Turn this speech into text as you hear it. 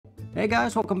Hey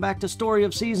guys, welcome back to Story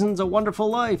of Seasons, A Wonderful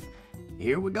Life.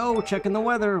 Here we go, checking the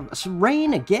weather. It's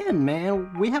rain again,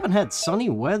 man. We haven't had sunny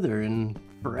weather in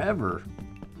forever.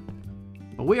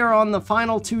 But we are on the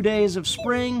final 2 days of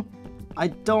spring. I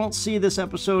don't see this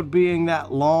episode being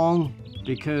that long,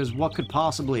 because what could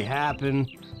possibly happen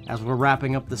as we're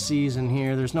wrapping up the season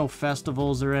here? There's no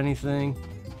festivals or anything.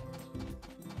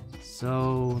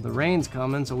 So the rain's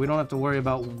coming, so we don't have to worry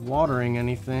about watering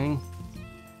anything.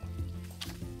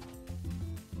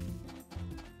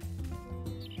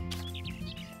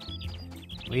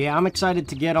 But yeah, I'm excited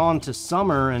to get on to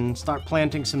summer and start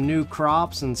planting some new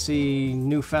crops and see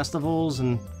new festivals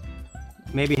and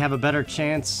maybe have a better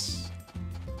chance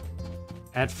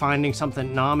at finding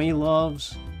something Nami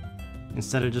loves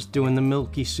instead of just doing the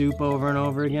milky soup over and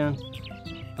over again.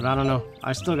 But I don't know.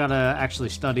 I still gotta actually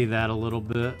study that a little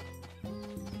bit.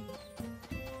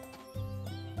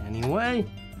 Anyway,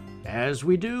 as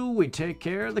we do, we take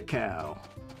care of the cow.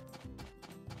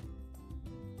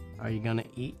 Are you gonna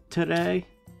eat today?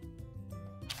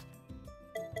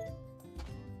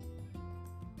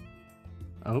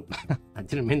 Oh, I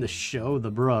didn't mean to show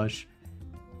the brush.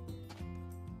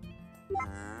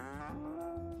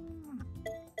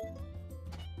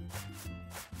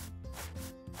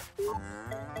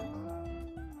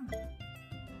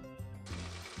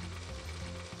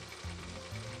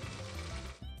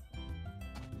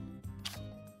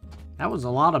 That was a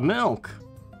lot of milk.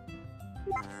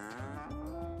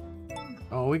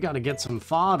 Oh, we gotta get some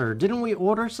fodder. Didn't we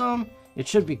order some? It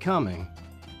should be coming.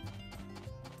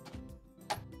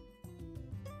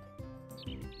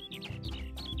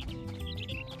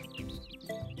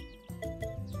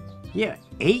 Yeah,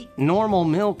 8 normal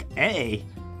milk A.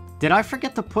 Did I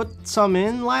forget to put some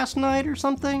in last night or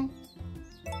something?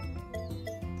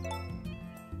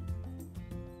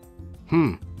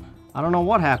 I don't know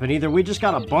what happened. Either we just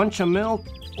got a bunch of milk,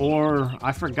 or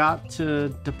I forgot to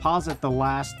deposit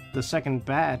the second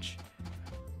batch.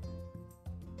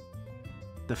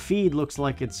 The feed looks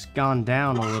like it's gone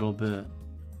down a little bit.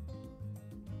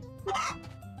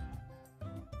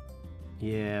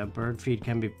 Yeah, bird feed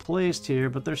can be placed here,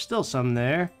 but there's still some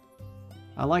there.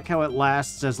 I like how it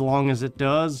lasts as long as it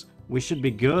does. We should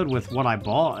be good with what I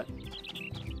bought.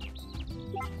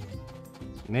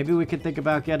 Maybe we could think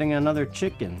about getting another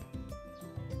chicken.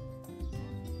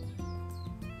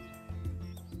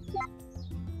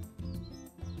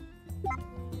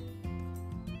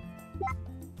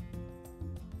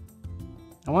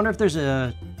 I wonder if there's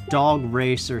a dog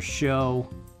race or show.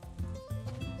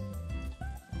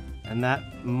 And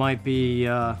that might be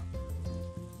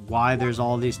why there's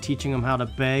all these teaching them how to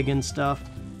beg and stuff.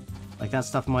 Like, that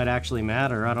stuff might actually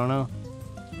matter, I don't know.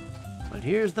 But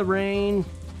here's the rain.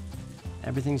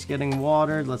 Everything's getting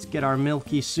watered. Let's get our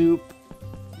milky soup.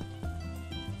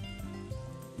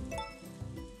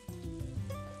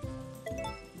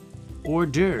 Hors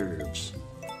d'oeuvres.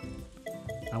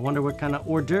 I wonder what kind of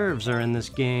hors d'oeuvres are in this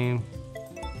game.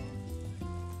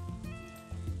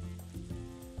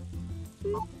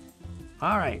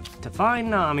 Alright, to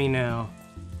find Nami now.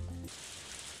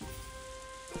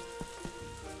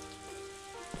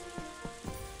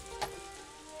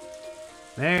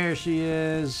 There she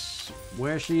is.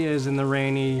 Where she is in the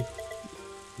rainy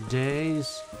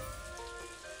days.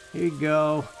 Here you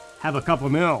go. Have a cup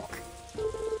of milk.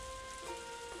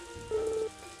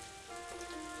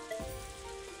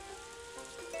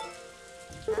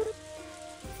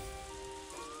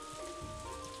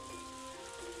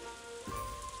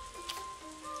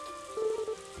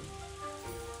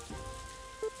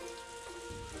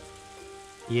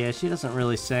 Yeah, she doesn't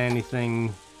really say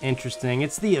anything interesting.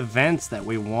 It's the events that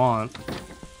we want.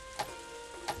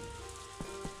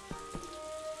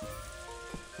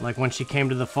 Like when she came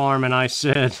to the farm and I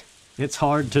said, it's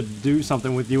hard to do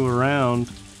something with you around.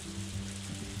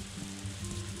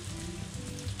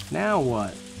 Now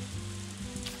what?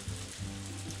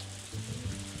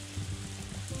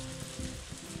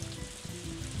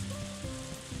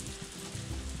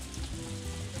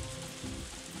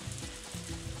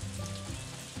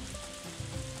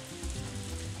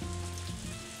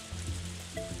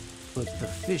 Put the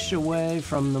fish away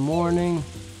from the morning.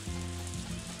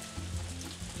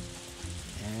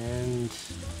 And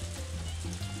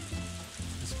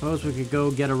I suppose we could go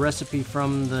get a recipe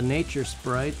from the nature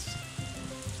sprites.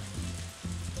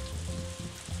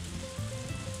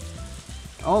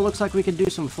 Oh, looks like we could do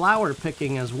some flower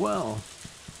picking as well.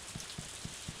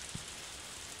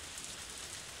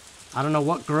 I don't know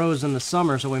what grows in the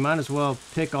summer, so we might as well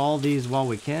pick all these while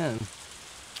we can.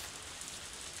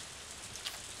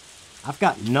 I've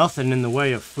got nothing in the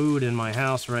way of food in my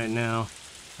house right now.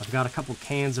 I've got a couple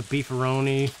cans of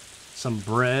beefaroni, some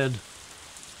bread,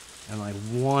 and like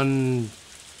one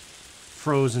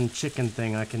frozen chicken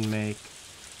thing I can make.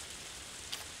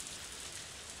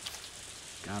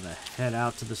 Gotta head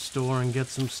out to the store and get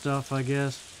some stuff, I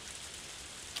guess.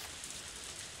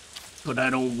 But I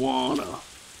don't wanna.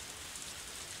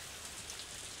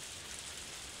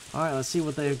 Alright, let's see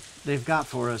what they've got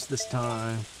for us this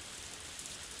time.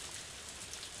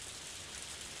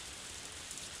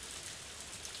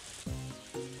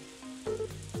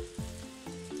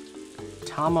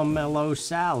 Tomamello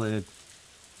salad.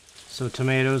 So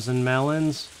tomatoes and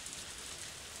melons.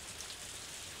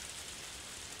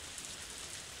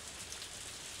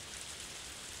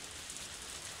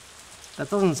 That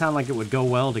doesn't sound like it would go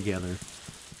well together.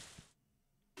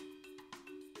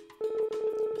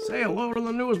 Say hello to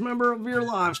the newest member of your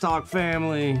livestock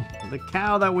family. The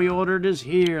cow that we ordered is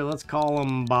here. Let's call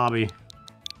him Bobby.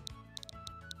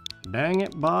 Dang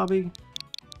it, Bobby.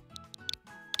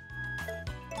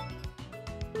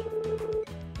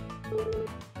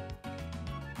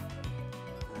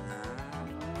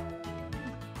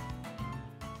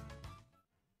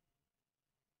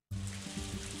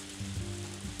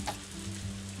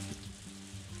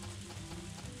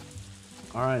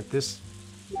 Alright, this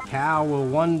cow will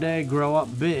one day grow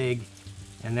up big,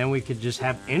 and then we could just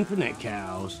have infinite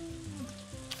cows.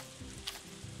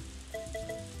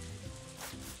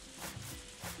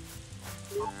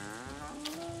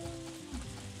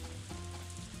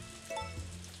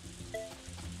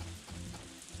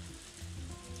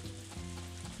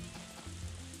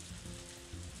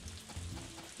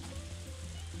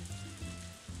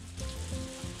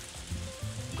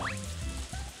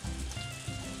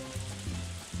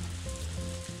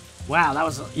 Wow, that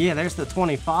was, yeah, there's the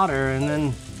 20 fodder, and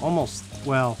then almost,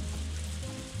 well,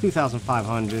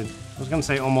 2,500. I was gonna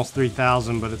say almost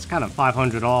 3,000, but it's kind of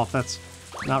 500 off. That's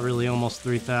not really almost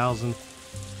 3,000.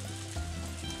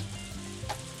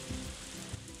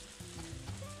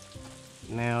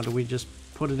 Now, do we just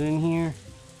put it in here?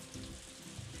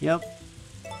 Yep.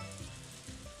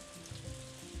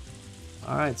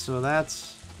 Alright, so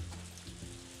that's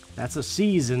a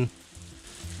season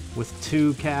with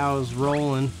 2 cows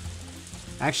rolling.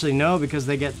 Actually, no, because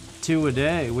they get 2 a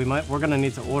day. We're gonna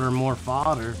need to order more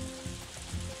fodder.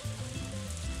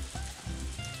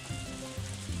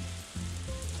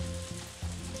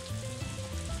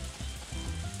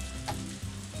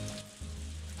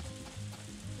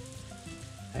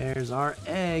 There's our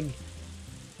egg.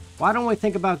 Why don't we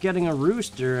think about getting a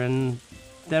rooster, and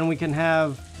then we can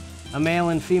have a male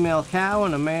and female cow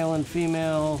and a male and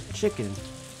female chicken.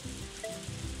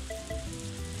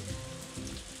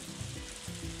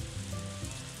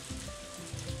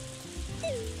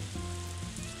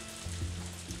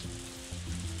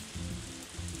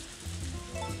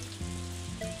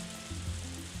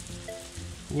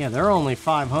 Yeah, they're only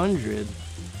 500.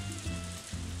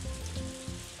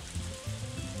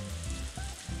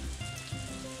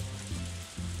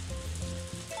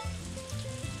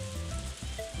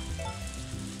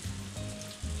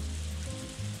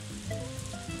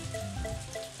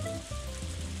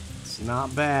 It's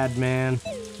not bad, man.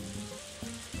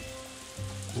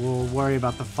 We'll worry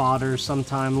about the fodder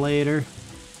sometime later.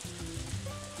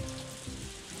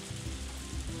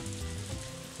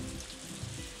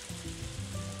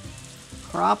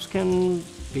 Crops can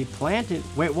be planted.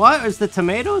 Wait, what? Is the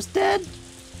tomatoes dead?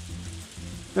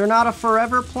 They're not a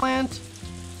forever plant?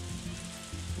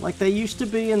 Like they used to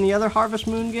be in the other Harvest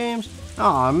Moon games?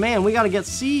 Aw, man, we gotta get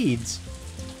seeds.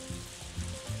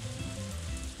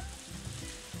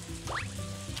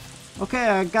 Okay,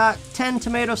 I got 10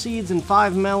 tomato seeds and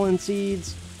 5 melon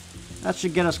seeds. That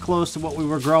should get us close to what we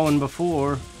were growing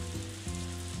before.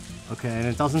 Okay, and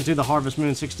it doesn't do the Harvest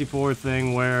Moon 64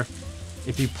 thing where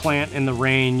if you plant in the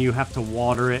rain, you have to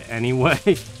water it anyway.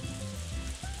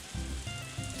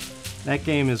 That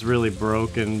game is really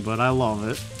broken, but I love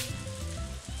it.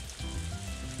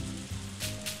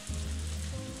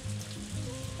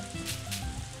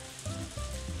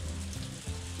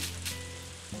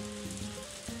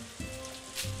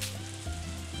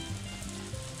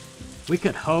 We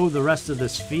could hoe the rest of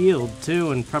this field,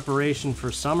 too, in preparation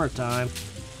for summertime,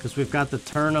 because we've got the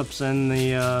turnips and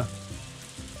the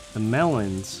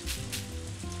melons.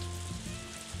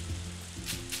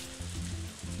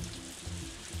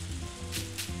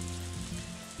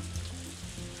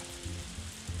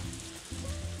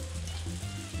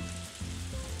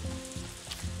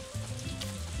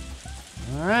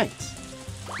 All right.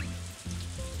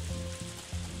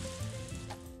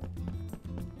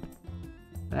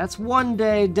 That's one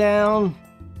day down.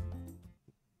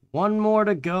 One more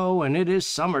to go, and it is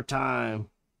summertime.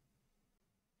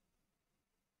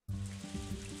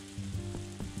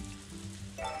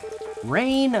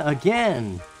 Rain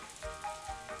again.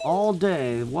 All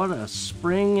day. What a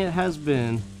spring it has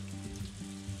been.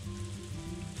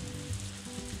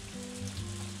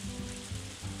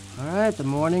 Alright, the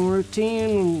morning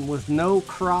routine with no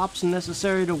crops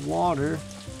necessary to water.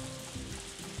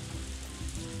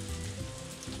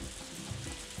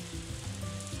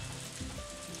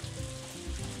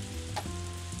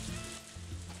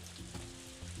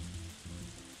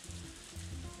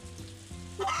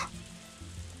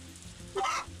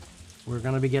 We're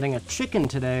gonna be getting a chicken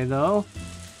today, though,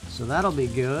 so that'll be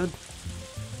good.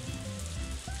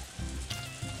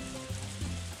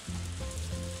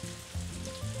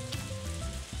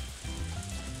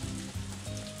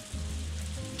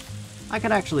 I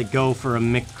could actually go for a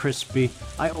McCrispy.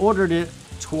 I ordered it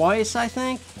twice, I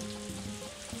think.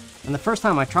 And the first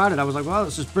time I tried it, I was like, wow,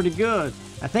 this is pretty good.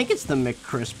 I think it's the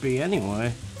McCrispy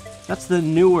anyway. That's the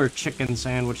newer chicken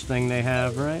sandwich thing they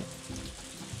have, right?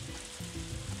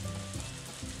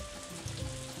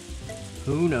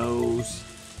 Who knows?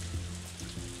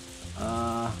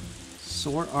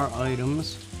 Sort our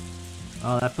items.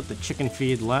 Oh, that put the chicken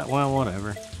feed well,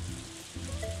 whatever.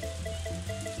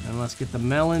 And let's get the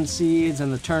melon seeds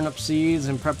and the turnip seeds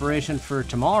in preparation for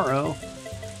tomorrow.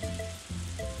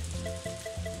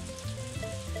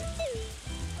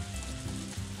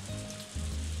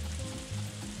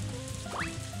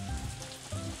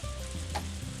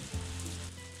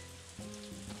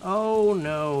 Oh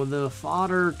no, the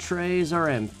fodder trays are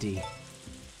empty.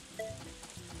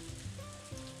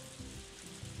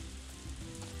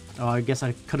 Oh, I guess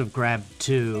I could have grabbed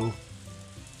two.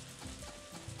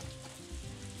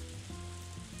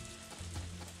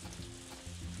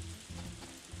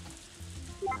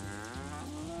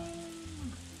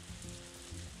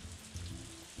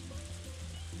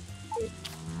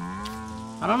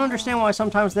 I don't understand why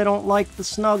sometimes they don't like the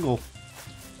snuggle.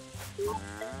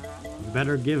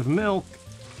 Better give milk.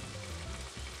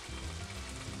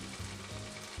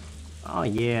 Oh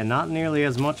yeah, not nearly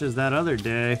as much as that other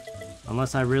day.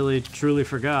 Unless I really truly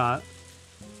forgot.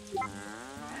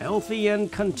 Healthy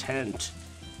and content.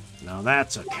 Now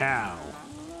that's a cow.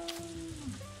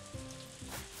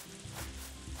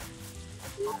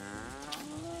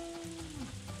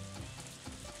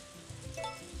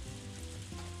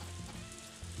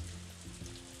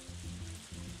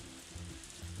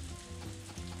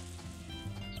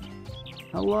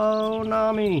 Hello,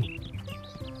 Nami.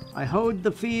 I hoed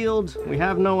the field. We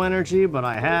have no energy, but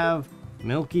I have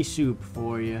milky soup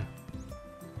for you.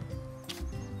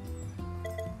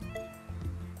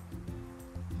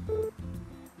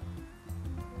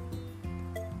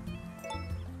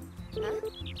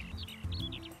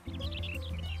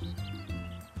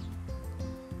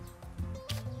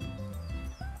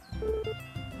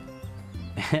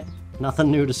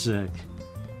 Nothing new to say.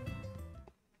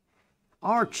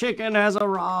 Our chicken has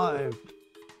arrived.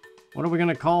 What are we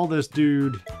gonna call this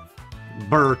dude?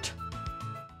 Bert.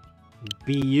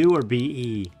 B-U or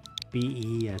B-E?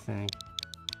 B-E, I think.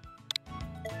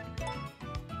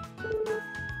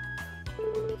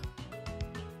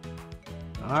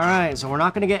 Alright, so we're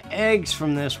not gonna get eggs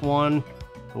from this one,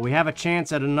 but we have a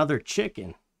chance at another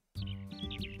chicken.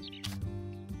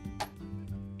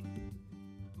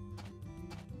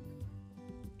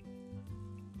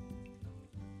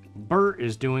 Bert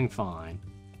is doing fine.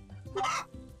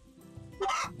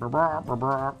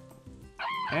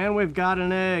 And we've got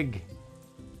an egg.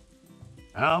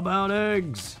 How about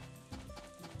eggs?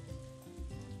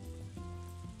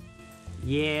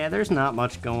 Yeah, there's not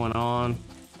much going on.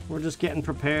 We're just getting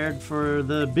prepared for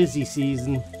the busy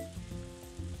season.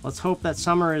 Let's hope that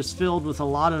summer is filled with a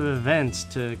lot of events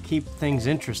to keep things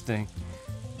interesting.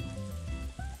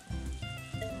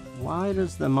 Why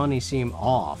does the money seem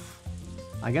off?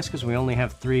 I guess because we only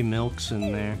have 3 milks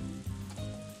in there.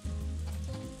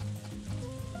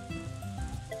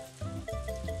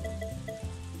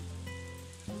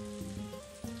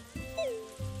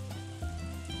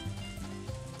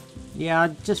 Yeah, I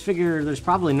just figure there's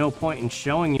probably no point in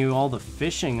showing you all the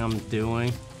fishing I'm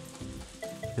doing.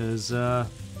 Because, we're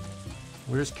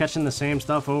just catching the same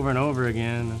stuff over and over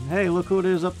again. Hey, look who it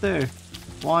is up there.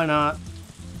 Why not?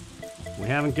 We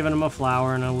haven't given him a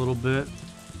flower in a little bit.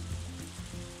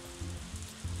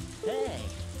 Hey.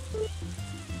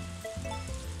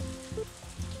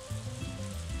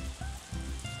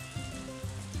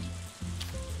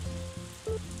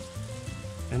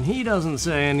 And he doesn't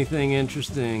say anything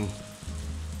interesting.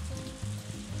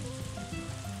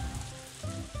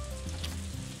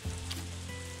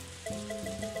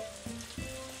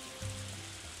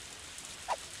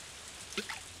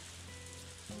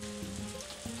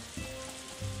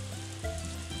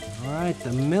 Alright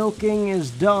The milking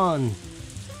is done.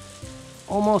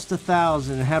 Almost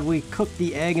 1,000. Had we cooked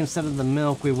the egg instead of the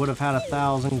milk, we would have had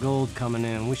 1,000 gold coming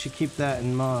in. We should keep that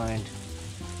in mind.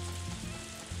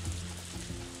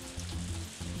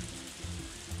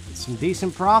 Some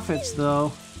decent profits,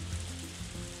 though.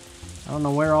 I don't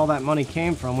know where all that money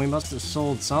came from. We must have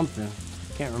sold something.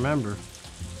 Can't remember.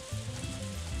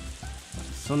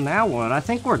 So now what? I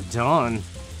think we're done.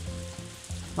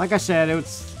 Like I said,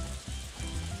 it's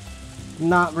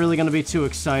not really going to be too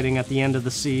exciting at the end of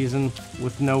the season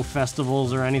with no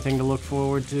festivals or anything to look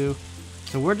forward to.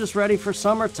 So we're just ready for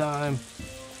summertime.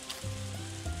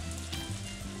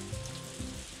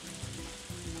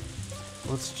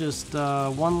 Let's just,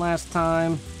 one last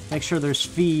time, make sure there's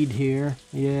feed here.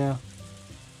 Yeah.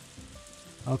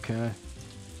 Okay.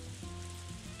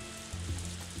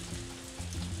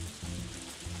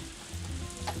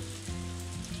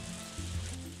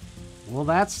 Well,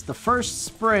 that's the first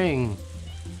spring.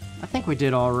 I think we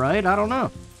did all right. I don't know.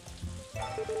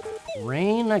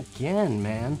 Rain again,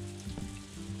 man.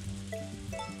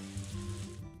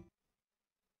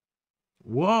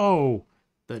 Whoa!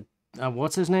 The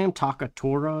what's his name?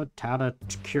 Takatora?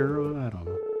 Tadakura? I don't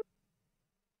know.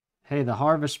 Hey, the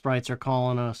harvest sprites are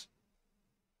calling us.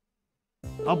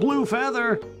 A blue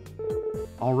feather!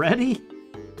 Already?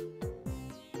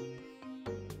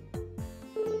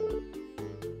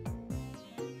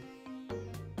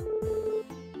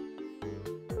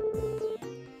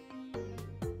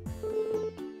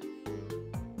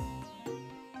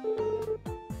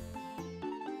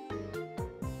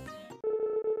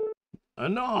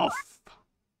 Enough!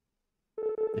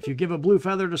 If you give a blue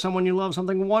feather to someone you love,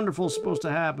 something wonderful is supposed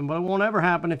to happen, but it won't ever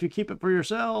happen if you keep it for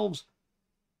yourselves.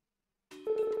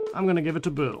 I'm gonna give it to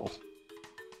Bill.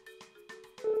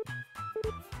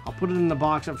 I'll put it in the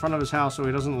box in front of his house so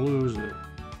he doesn't lose it.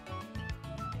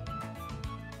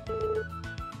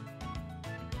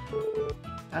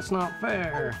 That's not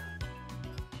fair.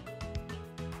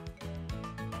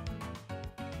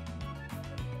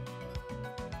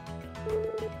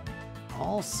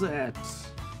 All set.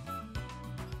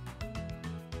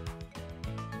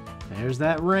 There's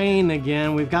that rain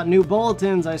again. We've got new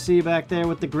bulletins I see back there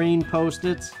with the green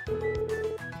post-its.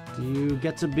 Do you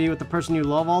get to be with the person you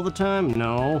love all the time?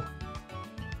 No.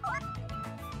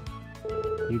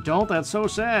 You don't? That's so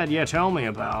sad. Yeah, tell me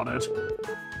about it.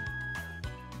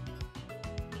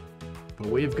 But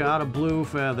we've got a blue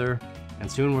feather,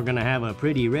 and soon we're gonna have a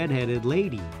pretty red-headed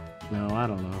lady. No, I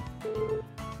don't know.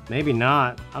 Maybe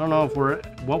not. I don't know if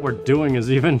what we're doing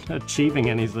is even achieving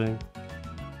anything.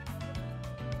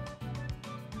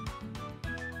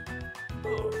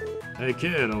 Hey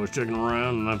kid, I was checking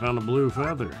around and I found a blue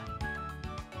feather.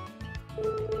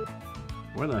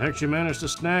 Where the heck you managed to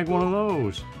snag one of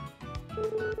those?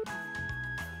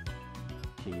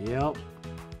 Yep.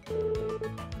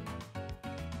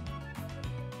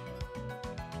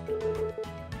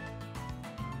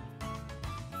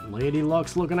 Lady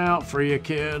Luck's looking out for you,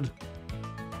 kid.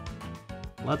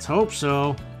 Let's hope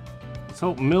so. Let's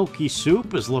hope Milky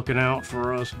Soup is looking out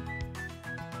for us.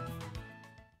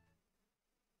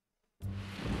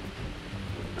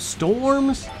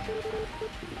 Storms?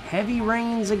 Heavy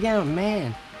rains again,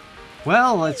 man.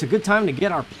 Well, it's a good time to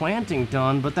get our planting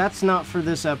done, but that's not for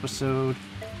this episode.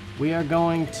 We are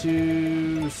going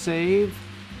to save.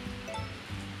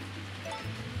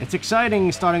 It's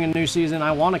exciting starting a new season.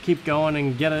 I want to keep going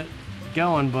and get it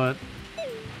going, but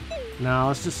no,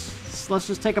 let's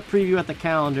just take a preview at the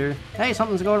calendar. Hey,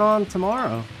 something's going on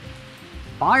tomorrow.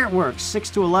 Fireworks, 6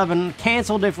 to 11.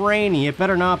 Canceled if rainy. It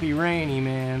better not be rainy,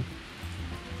 man.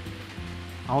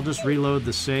 I'll just reload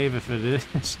the save if it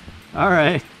is.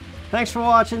 Alright. Thanks for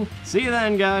watching. See you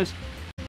then, guys.